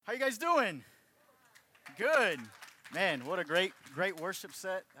guys doing? Good. Man, what a great worship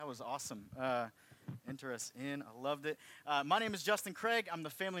set. That was awesome. Interesting. I loved it. My name is Justin Craig. I'm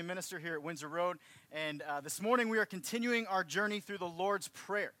the family minister here at Windsor Road. And this morning we are continuing our journey through the Lord's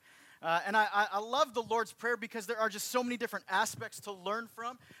Prayer. And I love the Lord's Prayer because there are just so many different aspects to learn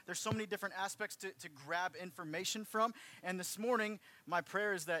from. There's so many different aspects to grab information from. And this morning, my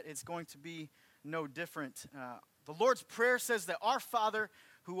prayer is that it's going to be no different. The Lord's Prayer says that our Father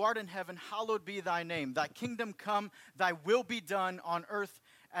who art in heaven, hallowed be thy name. Thy kingdom come, thy will be done on earth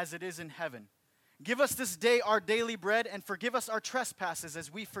as it is in heaven. Give us this day our daily bread, and forgive us our trespasses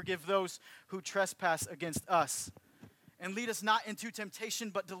as we forgive those who trespass against us. And lead us not into temptation,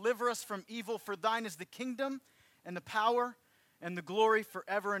 but deliver us from evil. For thine is the kingdom, and the power, and the glory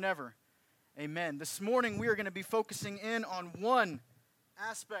forever and ever. Amen. This morning we are going to be focusing in on one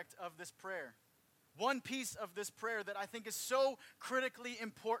aspect of this prayer. One piece of this prayer that I think is so critically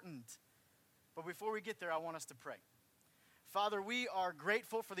important. But before we get there, I want us to pray. Father, we are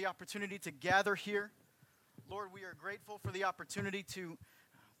grateful for the opportunity to gather here. Lord, we are grateful for the opportunity to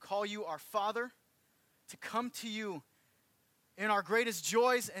call you our Father, to come to you in our greatest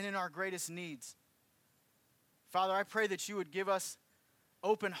joys and in our greatest needs. Father, I pray that you would give us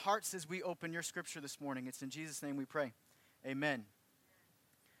open hearts as we open your scripture this morning. It's in Jesus' name we pray. Amen.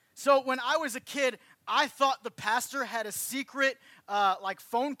 So when I was a kid, I thought the pastor had a secret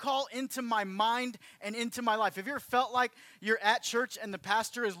phone call into my mind and into my life. Have you ever felt like you're at church and the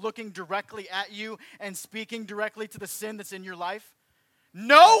pastor is looking directly at you and speaking directly to the sin that's in your life?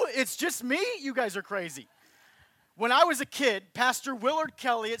 No, it's just me. You guys are crazy. When I was a kid, Pastor Willard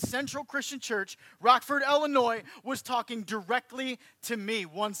Kelly at Central Christian Church, Rockford, Illinois, was talking directly to me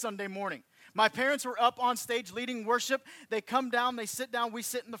one Sunday morning. My parents were up on stage leading worship. They come down, they sit down. We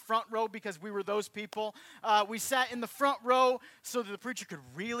sit in the front row because we were those people. We sat in the front row so that the preacher could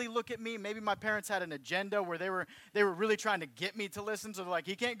really look at me. Maybe my parents had an agenda where they were really trying to get me to listen. So they're like,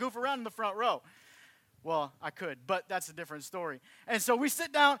 he can't goof around in the front row. Well, I could, but that's a different story. And so we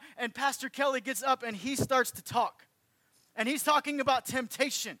sit down, and Pastor Kelly gets up, and he starts to talk. And he's talking about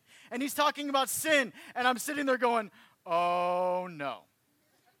temptation, and he's talking about sin. And I'm sitting there going, oh, no.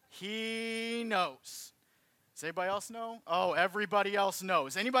 He knows. Does anybody else know? Oh, everybody else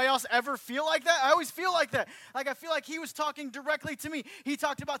knows. Anybody else ever feel like that? I always feel like that. Like I feel like he was talking directly to me. He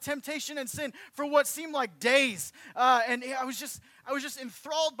talked about temptation and sin for what seemed like days. And I was just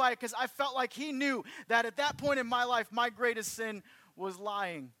enthralled by it because I felt like he knew that at that point in my life, my greatest sin was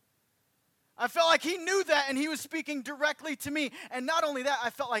lying. I felt like he knew that, and he was speaking directly to me. And not only that, I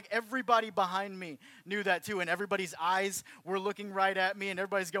felt like everybody behind me knew that too, and everybody's eyes were looking right at me, and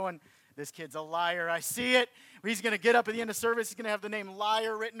everybody's going, this kid's a liar. I see it. He's going to get up at the end of service. He's going to have the name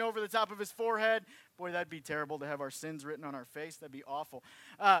liar written over the top of his forehead. Boy, that'd be terrible to have our sins written on our face. That'd be awful.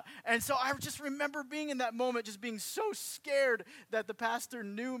 And so I just remember being in that moment, just being so scared that the pastor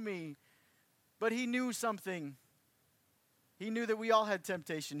knew me. But he knew something. He knew that we all had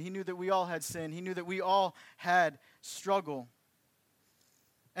temptation. He knew that we all had sin. He knew that we all had struggle.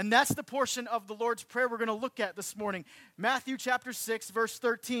 And that's the portion of the Lord's Prayer we're going to look at this morning. Matthew chapter 6, verse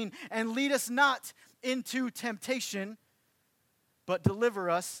 13. And lead us not into temptation, but deliver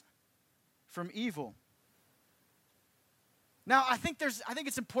us from evil. Now, I think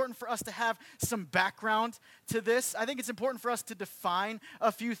it's important for us to have some background to this. I think it's important for us to define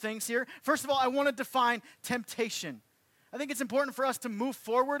a few things here. First of all, I want to define temptation. I think it's important for us to move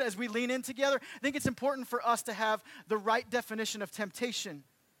forward as we lean in together. I think it's important for us to have the right definition of temptation.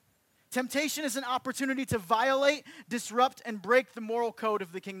 Temptation is an opportunity to violate, disrupt, and break the moral code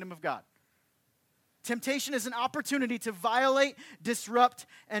of the kingdom of God. Temptation is an opportunity to violate, disrupt,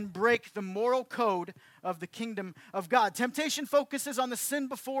 and break the moral code of the kingdom of God. Temptation focuses on the sin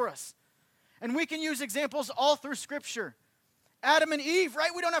before us. And we can use examples all through Scripture. Adam and Eve, right?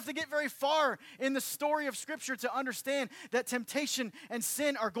 We don't have to get very far in the story of Scripture to understand that temptation and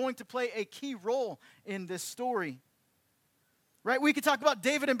sin are going to play a key role in this story. Right? We could talk about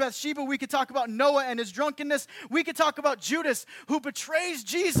David and Bathsheba. We could talk about Noah and his drunkenness. We could talk about Judas, who betrays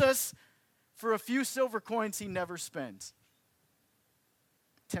Jesus for a few silver coins he never spends.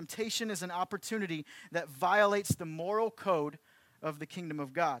 Temptation is an opportunity that violates the moral code of the kingdom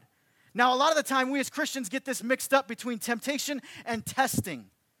of God. Now, a lot of the time, we as Christians get this mixed up between temptation and testing.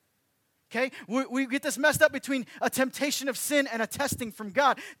 Okay? We get this messed up between a temptation of sin and a testing from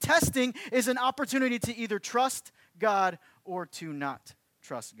God. Testing is an opportunity to either trust God or to not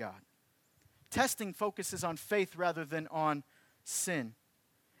trust God. Testing focuses on faith rather than on sin.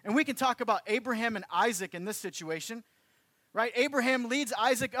 And we can talk about Abraham and Isaac in this situation. Right? Abraham leads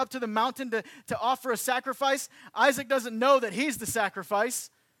Isaac up to the mountain to offer a sacrifice. Isaac doesn't know that he's the sacrifice.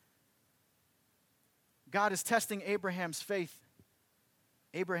 God is testing Abraham's faith.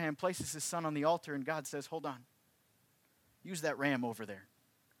 Abraham places his son on the altar, and God says, hold on. Use that ram over there.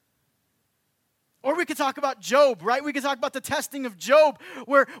 Or we could talk about Job, right? We could talk about the testing of Job,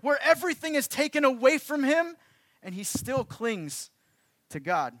 where everything is taken away from him, and he still clings to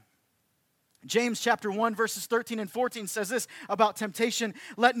God. James chapter 1, verses 13 and 14 says this about temptation.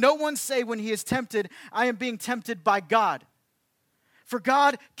 Let no one say when he is tempted, I am being tempted by God. For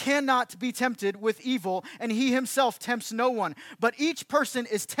God cannot be tempted with evil, and he himself tempts no one. But each person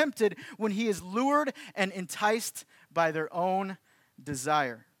is tempted when he is lured and enticed by their own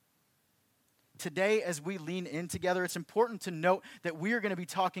desire. Today, as we lean in together, it's important to note that we are going to be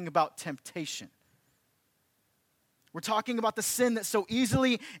talking about temptation. We're talking about the sin that so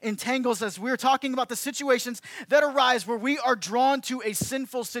easily entangles us. We're talking about the situations that arise where we are drawn to a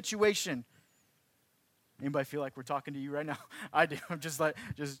sinful situation. Anybody feel like we're talking to you right now? I do. I'm just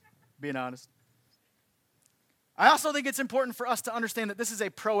being honest. I also think it's important for us to understand that this is a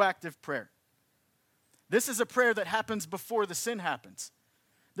proactive prayer. This is a prayer that happens before the sin happens.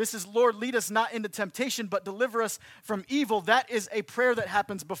 This is, Lord, lead us not into temptation, but deliver us from evil. That is a prayer that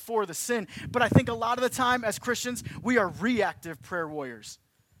happens before the sin. But I think a lot of the time as Christians, we are reactive prayer warriors.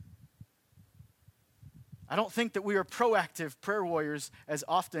 I don't think that we are proactive prayer warriors as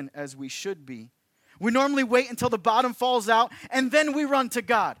often as we should be. We normally wait until the bottom falls out, and then we run to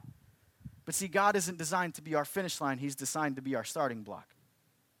God. But see, God isn't designed to be our finish line. He's designed to be our starting block.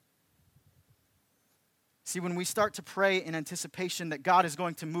 See, when we start to pray in anticipation that God is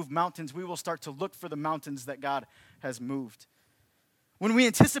going to move mountains, we will start to look for the mountains that God has moved. When we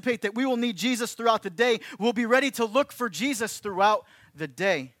anticipate that we will need Jesus throughout the day, we'll be ready to look for Jesus throughout the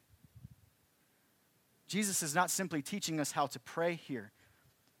day. Jesus is not simply teaching us how to pray here.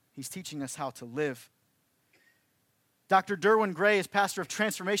 He's teaching us how to live. Dr. Derwin Gray is pastor of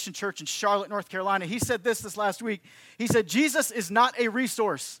Transformation Church in Charlotte, North Carolina. He said this last week. He said, Jesus is not a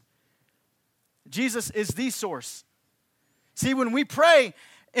resource. Jesus is the source. See, when we pray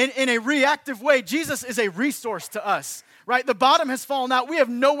in a reactive way, Jesus is a resource to us, right? The bottom has fallen out. We have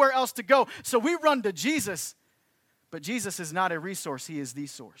nowhere else to go. So we run to Jesus. But Jesus is not a resource. He is the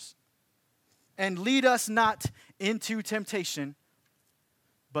source. And lead us not into temptation,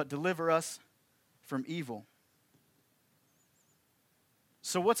 but deliver us from evil.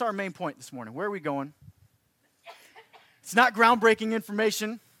 So what's our main point this morning? Where are we going? It's not groundbreaking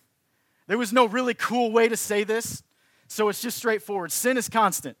information. There was no really cool way to say this, so it's just straightforward. Sin is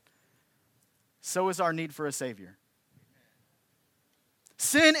constant. So is our need for a Savior.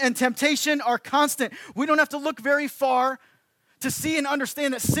 Sin and temptation are constant. We don't have to look very far to see and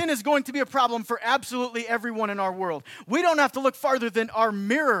understand that sin is going to be a problem for absolutely everyone in our world. We don't have to look farther than our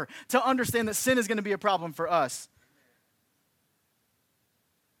mirror to understand that sin is going to be a problem for us.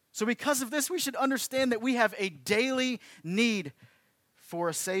 So because of this, we should understand that we have a daily need for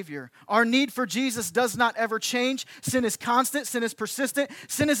a Savior. Our need for Jesus does not ever change. Sin is constant. Sin is persistent.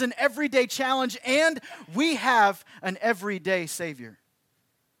 Sin is an everyday challenge, and we have an everyday Savior.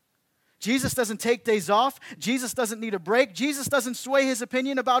 Jesus doesn't take days off. Jesus doesn't need a break. Jesus doesn't sway his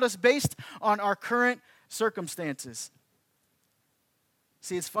opinion about us based on our current circumstances.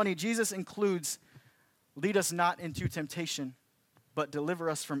 See, it's funny. Jesus includes, lead us not into temptation, but deliver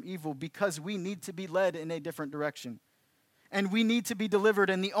us from evil, because we need to be led in a different direction. And we need to be delivered.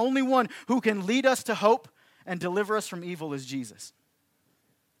 And the only one who can lead us to hope and deliver us from evil is Jesus.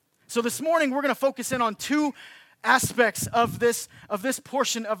 So this morning, we're going to focus in on two aspects of this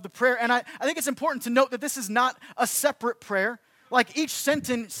portion of the prayer. And I think it's important to note that this is not a separate prayer. Like each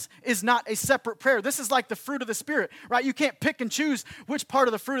sentence is not a separate prayer. This is like the fruit of the Spirit, right? You can't pick and choose which part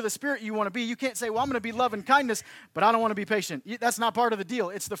of the fruit of the Spirit you want to be. You can't say, well, I'm going to be love and kindness, but I don't want to be patient. That's not part of the deal.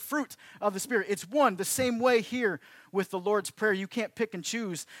 It's the fruit of the Spirit. It's one, the same way here with the Lord's Prayer. You can't pick and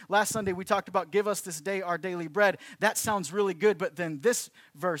choose. Last Sunday, we talked about give us this day our daily bread. That sounds really good, but then this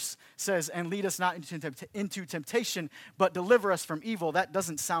verse says, and lead us not into temptation, but deliver us from evil. That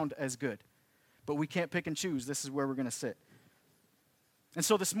doesn't sound as good, but we can't pick and choose. This is where we're going to sit. And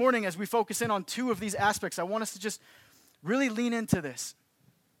so this morning, as we focus in on two of these aspects, I want us to just really lean into this.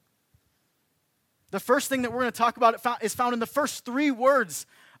 The first thing that we're going to talk about is found in the first three words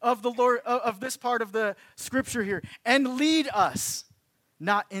of the Lord, of this part of the scripture here. And lead us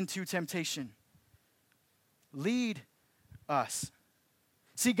not into temptation. Lead us.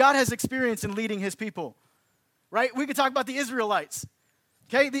 See, God has experience in leading his people, right? We could talk about the Israelites.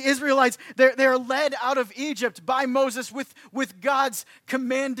 Okay, the Israelites, they're led out of Egypt by Moses with God's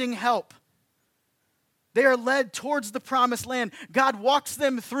commanding help. They are led towards the promised land. God walks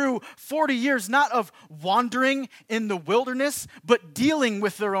them through 40 years, not of wandering in the wilderness, but dealing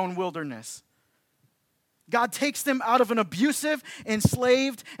with their own wilderness. God takes them out of an abusive,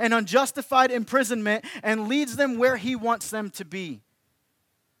 enslaved, and unjustified imprisonment and leads them where He wants them to be.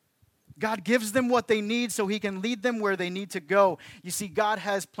 God gives them what they need so He can lead them where they need to go. You see, God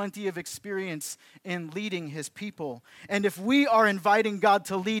has plenty of experience in leading His people. And if we are inviting God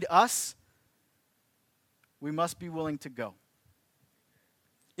to lead us, we must be willing to go.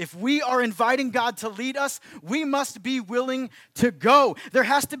 If we are inviting God to lead us, we must be willing to go. There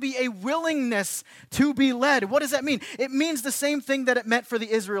has to be a willingness to be led. What does that mean? It means the same thing that it meant for the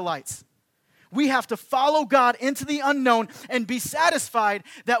Israelites. We have to follow God into the unknown and be satisfied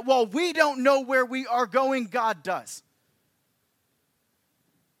that while we don't know where we are going, God does.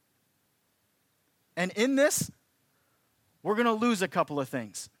 And in this, we're going to lose a couple of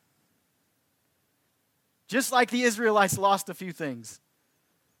things. Just like the Israelites lost a few things.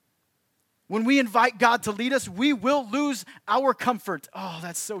 When we invite God to lead us, we will lose our comfort. Oh,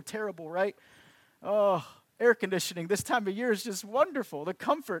 that's so terrible, right? Oh, air conditioning this time of year is just wonderful. The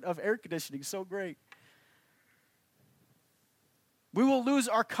comfort of air conditioning is so great. We will lose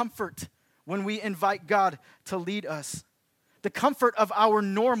our comfort when we invite God to lead us. The comfort of our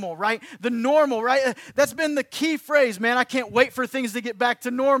normal, right? The normal, right? That's been the key phrase, man. I can't wait for things to get back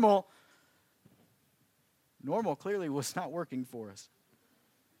to normal. Normal clearly was not working for us.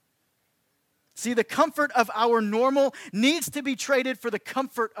 See, the comfort of our normal needs to be traded for the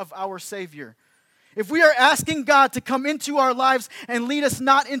comfort of our Savior. If we are asking God to come into our lives and lead us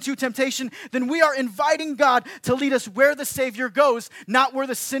not into temptation, then we are inviting God to lead us where the Savior goes, not where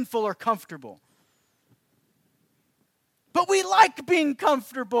the sinful are comfortable. But we like being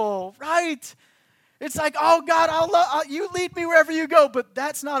comfortable, right? It's like, oh God, you lead me wherever you go, but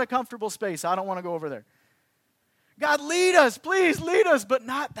that's not a comfortable space. I don't want to go over there. God, lead us, please lead us, but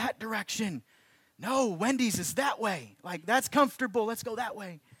not that direction. No, Wendy's is that way. Like, that's comfortable. Let's go that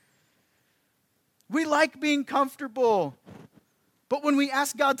way. We like being comfortable. But when we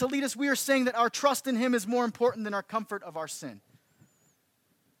ask God to lead us, we are saying that our trust in Him is more important than our comfort of our sin.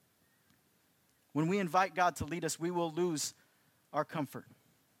 When we invite God to lead us, we will lose our comfort.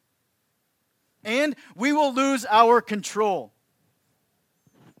 And we will lose our control.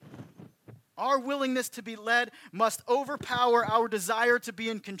 Our willingness to be led must overpower our desire to be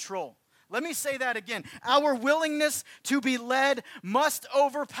in control. Let me say that again. Our willingness to be led must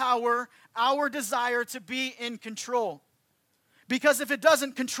overpower our desire to be in control. Because if it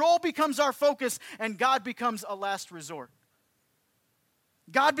doesn't, control becomes our focus and God becomes a last resort.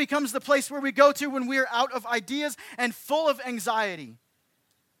 God becomes the place where we go to when we are out of ideas and full of anxiety.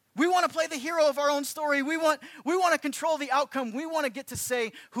 We want to play the hero of our own story. We want to control the outcome. We want to get to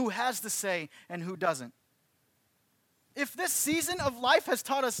say who has the say and who doesn't. If this season of life has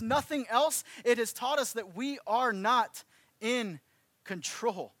taught us nothing else, it has taught us that we are not in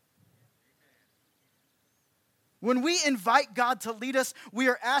control. When we invite God to lead us, we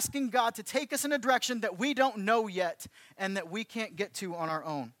are asking God to take us in a direction that we don't know yet and that we can't get to on our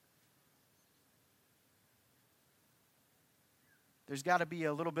own. There's got to be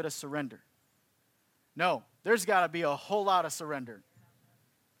a little bit of surrender. No, there's got to be a whole lot of surrender.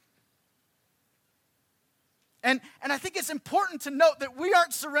 And I think it's important to note that we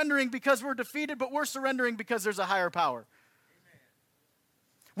aren't surrendering because we're defeated, but we're surrendering because there's a higher power. Amen.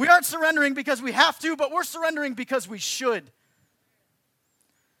 We aren't surrendering because we have to, but we're surrendering because we should.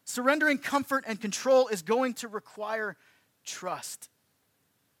 Surrendering comfort and control is going to require trust.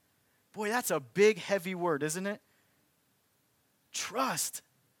 Boy, that's a big, heavy word, isn't it? Trust.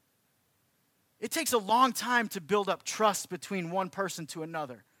 It takes a long time to build up trust between one person to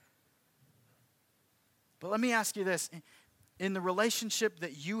another. But let me ask you this. In the relationship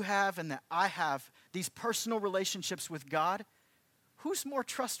that you have and that I have, these personal relationships with God, who's more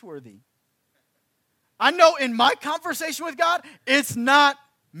trustworthy? I know in my conversation with God, it's not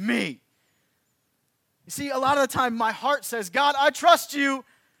me. You see, a lot of the time my heart says, God, I trust you.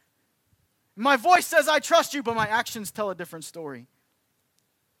 My voice says I trust you, but my actions tell a different story.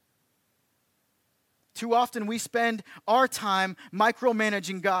 Too often we spend our time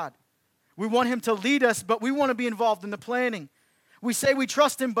micromanaging God. We want Him to lead us, but we want to be involved in the planning. We say we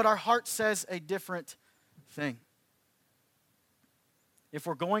trust Him, but our heart says a different thing. If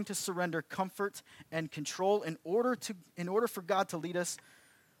we're going to surrender comfort and control in order for God to lead us,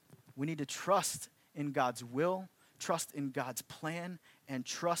 we need to trust in God's will, trust in God's plan, and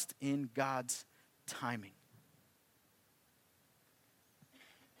trust in God's timing.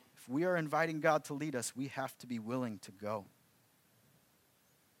 If we are inviting God to lead us, we have to be willing to go.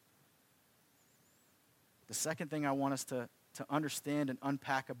 The second thing I want us to understand and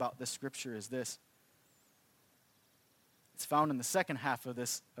unpack about this scripture is this. It's found in the second half of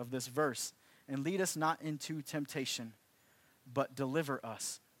this verse. and lead us not into temptation, but deliver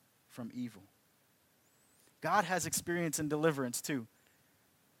us from evil. God has experience in deliverance too.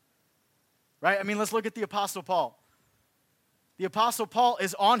 Right? I mean, let's look at the Apostle Paul. The Apostle Paul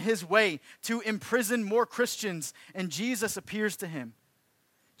is on his way to imprison more Christians, and Jesus appears to him,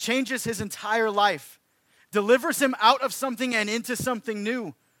 changes his entire life, delivers him out of something and into something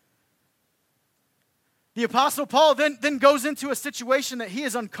new. The Apostle Paul then goes into a situation that he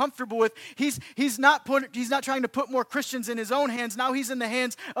is uncomfortable with. He's not trying to put more Christians in his own hands. Now he's in the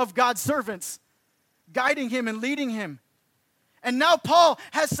hands of God's servants, guiding him and leading him. And now Paul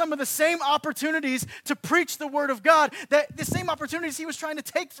has some of the same opportunities to preach the word of God, that the same opportunities he was trying to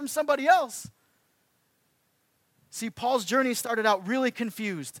take from somebody else. See, Paul's journey started out really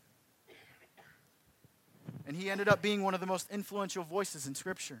confused. And he ended up being one of the most influential voices in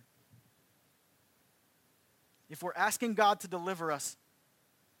Scripture. If we're asking God to deliver us,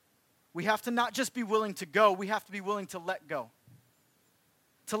 we have to not just be willing to go, we have to be willing to let go.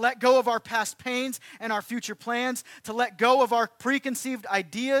 To let go of our past pains and our future plans, to let go of our preconceived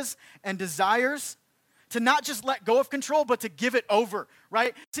ideas and desires, to not just let go of control, but to give it over,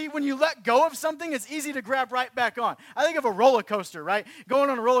 right? See, when you let go of something, it's easy to grab right back on. I think of a roller coaster, right? Going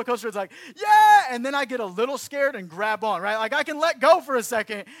on a roller coaster, it's like, yeah, and then I get a little scared and grab on, right? Like I can let go for a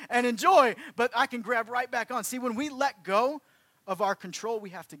second and enjoy, but I can grab right back on. See, when we let go of our control,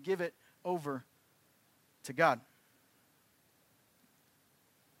 we have to give it over to God.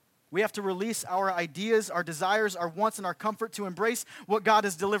 We have to release our ideas, our desires, our wants, and our comfort to embrace what God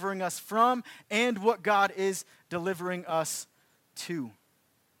is delivering us from and what God is delivering us to.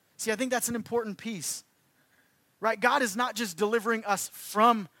 See, I think that's an important piece, right? God is not just delivering us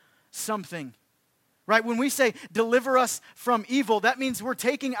from something, right? When we say deliver us from evil, that means we're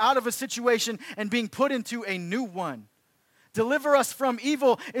taking out of a situation and being put into a new one. Deliver us from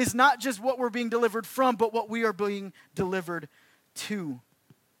evil is not just what we're being delivered from, but what we are being delivered to.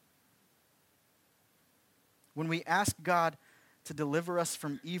 When we ask God to deliver us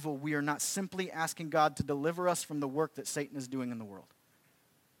from evil, we are not simply asking God to deliver us from the work that Satan is doing in the world.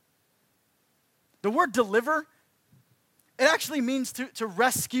 The word deliver, it actually means to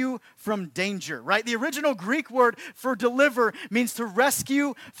rescue from danger, right? The original Greek word for deliver means to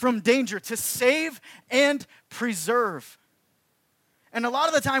rescue from danger, to save and preserve. And a lot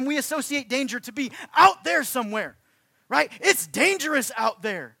of the time we associate danger to be out there somewhere, right? It's dangerous out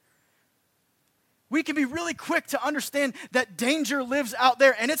there. We can be really quick to understand that danger lives out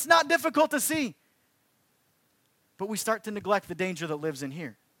there, and it's not difficult to see. But we start to neglect the danger that lives in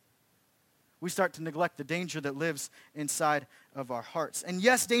here. We start to neglect the danger that lives inside of our hearts. And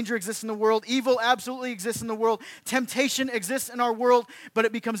yes, danger exists in the world. Evil absolutely exists in the world. Temptation exists in our world, but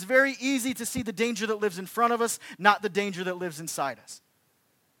it becomes very easy to see the danger that lives in front of us, not the danger that lives inside us.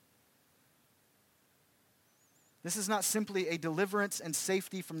 This is not simply a deliverance and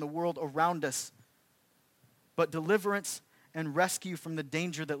safety from the world around us, but deliverance and rescue from the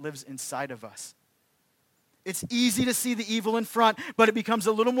danger that lives inside of us. It's easy to see the evil in front, but it becomes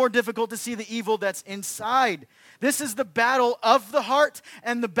a little more difficult to see the evil that's inside. This is the battle of the heart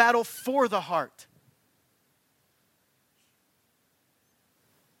and the battle for the heart.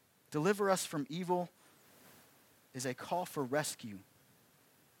 Deliver us from evil is a call for rescue.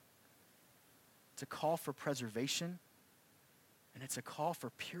 It's a call for preservation, and it's a call for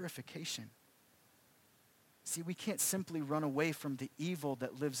purification. See, we can't simply run away from the evil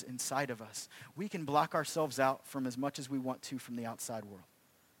that lives inside of us. We can block ourselves out from as much as we want to from the outside world.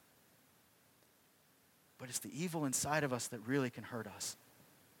 But it's the evil inside of us that really can hurt us.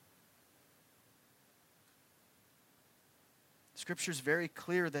 Scripture is very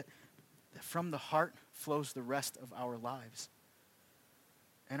clear that from the heart flows the rest of our lives.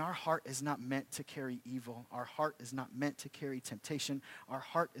 And our heart is not meant to carry evil. Our heart is not meant to carry temptation. Our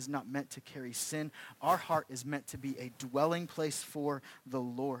heart is not meant to carry sin. Our heart is meant to be a dwelling place for the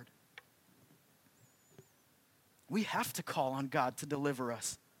Lord. We have to call on God to deliver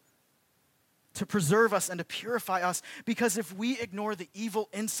us, to preserve us, and to purify us, because if we ignore the evil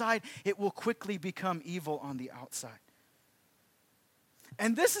inside, it will quickly become evil on the outside.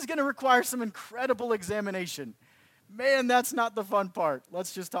 And this is going to require some incredible examination. Man, that's not the fun part.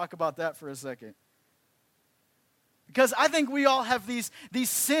 Let's just talk about that for a second. Because I think we all have these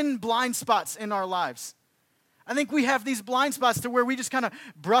sin blind spots in our lives. I think we have these blind spots to where we just kind of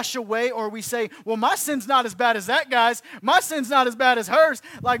brush away, or we say, well, my sin's not as bad as that guy's. My sin's not as bad as hers.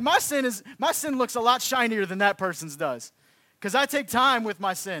 Like my sin looks a lot shinier than that person's does. Because I take time with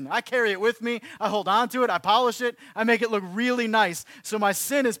my sin. I carry it with me. I hold on to it. I polish it. I make it look really nice so my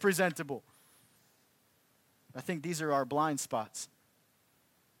sin is presentable. I think these are our blind spots.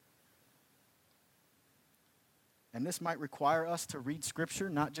 And this might require us to read Scripture,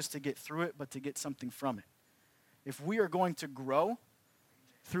 not just to get through it, but to get something from it. If we are going to grow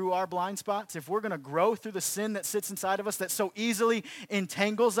through our blind spots, if we're going to grow through the sin that sits inside of us that so easily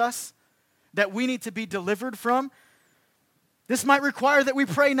entangles us, that we need to be delivered from, this might require that we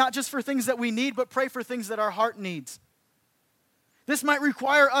pray not just for things that we need, but pray for things that our heart needs. This might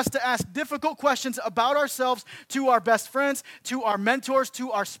require us to ask difficult questions about ourselves to our best friends, to our mentors,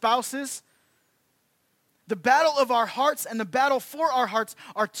 to our spouses. The battle of our hearts and the battle for our hearts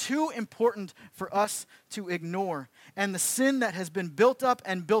are too important for us to ignore. And the sin that has been built up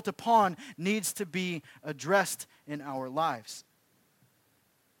and built upon needs to be addressed in our lives.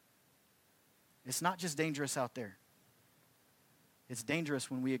 It's not just dangerous out there. It's dangerous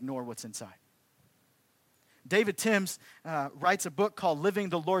when we ignore what's inside. David Timms writes a book called Living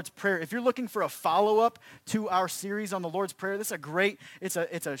the Lord's Prayer. If you're looking for a follow-up to our series on the Lord's Prayer, this is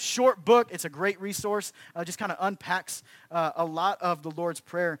it's a short book. It's a great resource. Just kind of unpacks a lot of the Lord's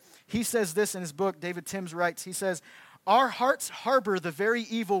Prayer. He says this in his book. David Timms writes, he says, "Our hearts harbor the very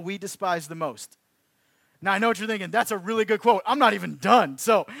evil we despise the most." Now, I know what you're thinking. That's a really good quote. I'm not even done,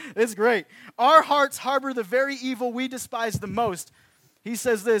 so it's great. Our hearts harbor the very evil we despise the most. He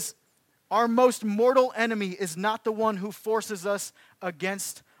says this, "Our most mortal enemy is not the one who forces us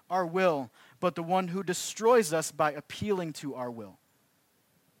against our will, but the one who destroys us by appealing to our will."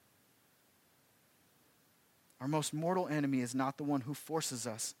 Our most mortal enemy is not the one who forces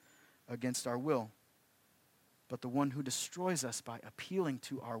us against our will, but the one who destroys us by appealing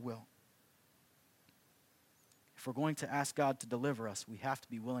to our will. If we're going to ask God to deliver us, we have to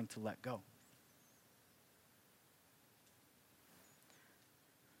be willing to let go.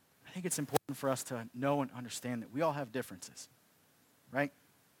 I think it's important for us to know and understand that we all have differences, right?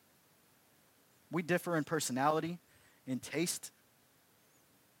 We differ in personality, in taste,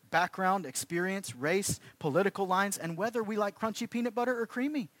 background, experience, race, political lines, and whether we like crunchy peanut butter or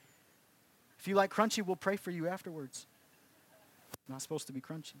creamy. If you like crunchy, we'll pray for you afterwards. It's not supposed to be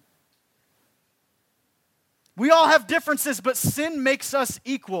crunchy. We all have differences, but sin makes us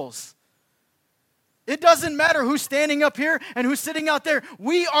equals. It doesn't matter who's standing up here and who's sitting out there.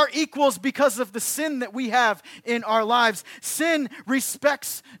 We are equals because of the sin that we have in our lives. Sin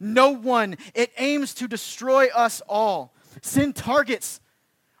respects no one. It aims to destroy us all. Sin targets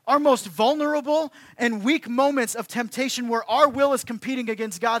our most vulnerable and weak moments of temptation where our will is competing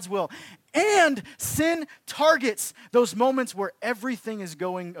against God's will. And sin targets those moments where everything is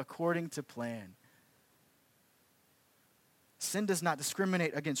going according to plan. Sin does not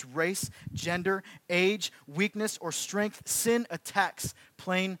discriminate against race, gender, age, weakness, or strength. Sin attacks,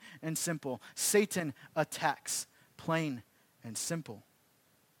 plain and simple. Satan attacks, plain and simple.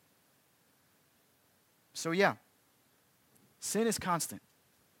 So yeah, sin is constant.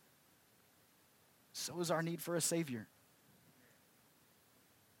 So is our need for a Savior.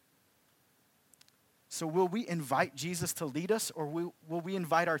 So will we invite Jesus to lead us, or will we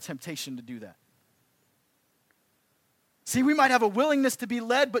invite our temptation to do that? See, we might have a willingness to be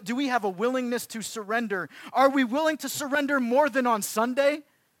led, but do we have a willingness to surrender? Are we willing to surrender more than on Sunday?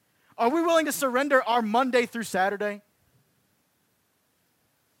 Are we willing to surrender our Monday through Saturday?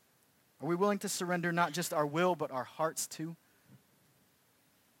 Are we willing to surrender not just our will, but our hearts too?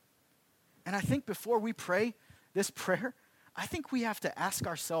 And I think before we pray this prayer, I think we have to ask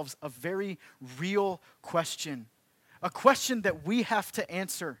ourselves a very real question, a question that we have to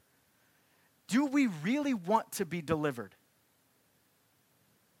answer. Do we really want to be delivered?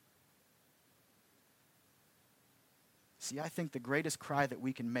 See, I think the greatest cry that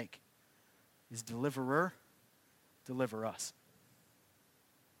we can make is, "Deliverer, deliver us."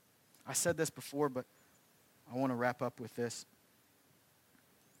 I said this before, but I want to wrap up with this.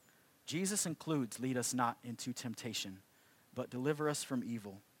 Jesus includes, "Lead us not into temptation, but deliver us from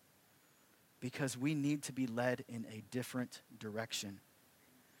evil," because we need to be led in a different direction.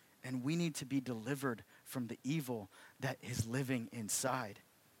 And we need to be delivered from the evil that is living inside.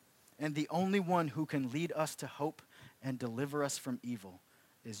 And the only one who can lead us to hope and deliver us from evil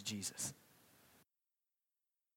is Jesus.